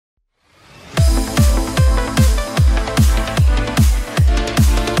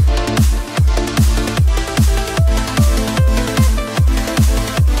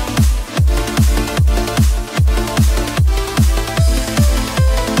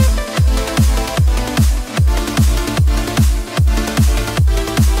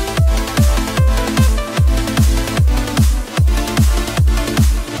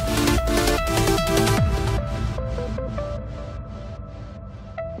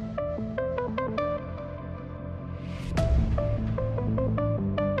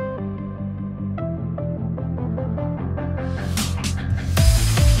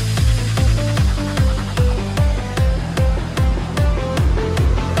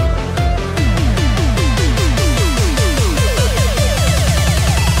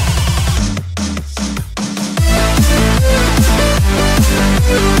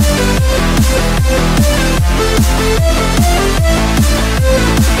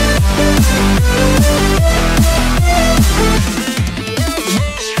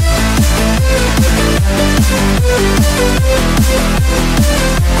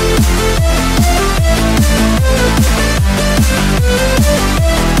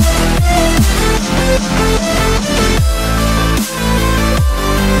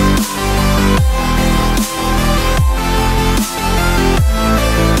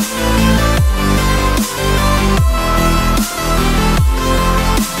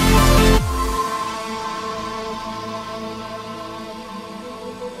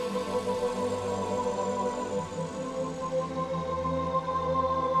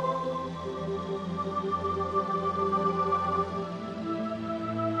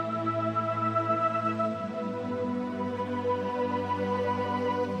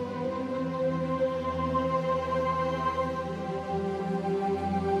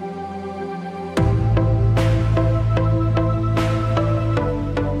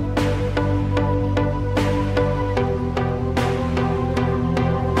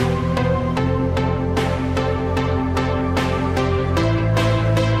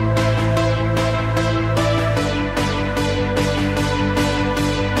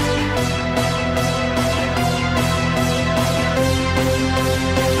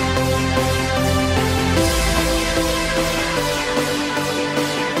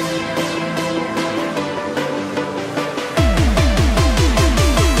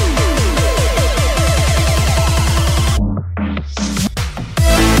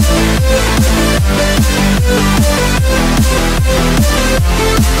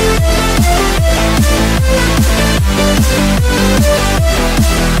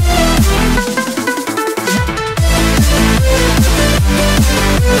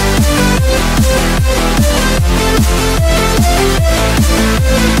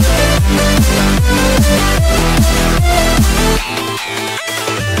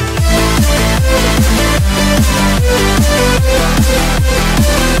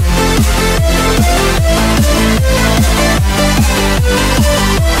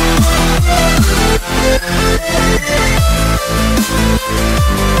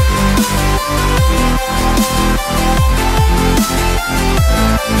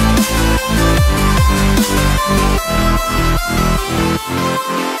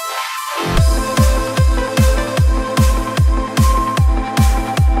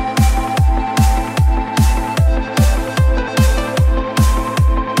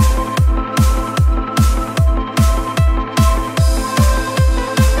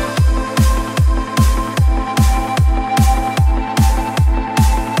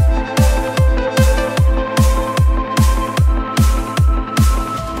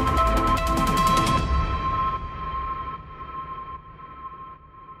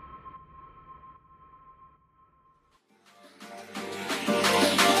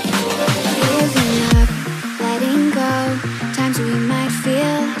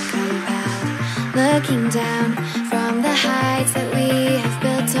looking down from the heights that we have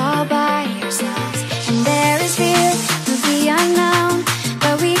built all by ourselves. And there is fear of the unknown,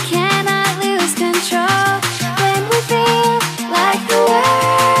 but we cannot lose control when we feel like the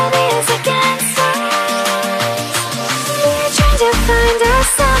world is against us. We're trying to find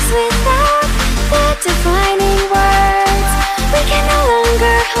ourselves without the defining words. We can no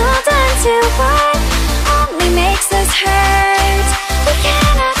longer hold on to what only makes us hurt. We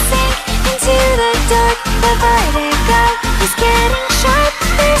cannot sink into the dark. The vertigo is getting sharp.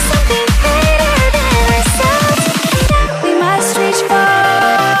 There's something greater than ourselves that we must reach for.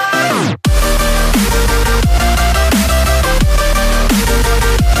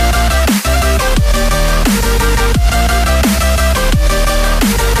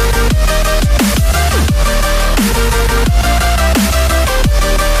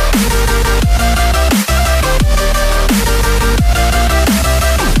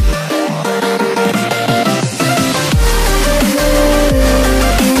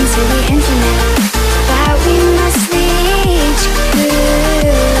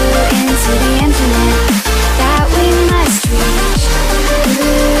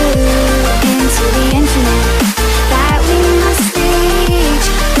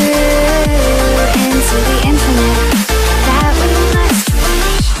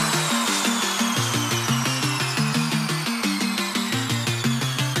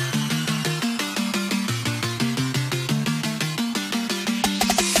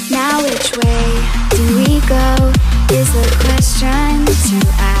 Now which way do we go is the question to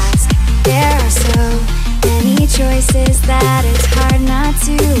ask. There are so many choices that it's hard not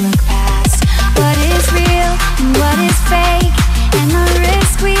to look past. What is real and what is fake, and the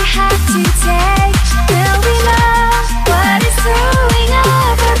risk we have to take. Will we know what is throwing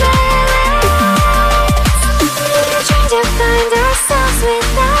off our balance? We're trying to find ourselves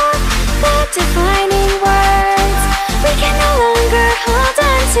without the defining words. We can no longer hold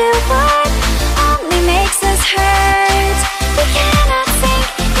on to what only makes us hurt. We cannot sink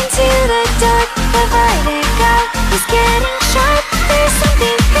into the dark. The vertigo is getting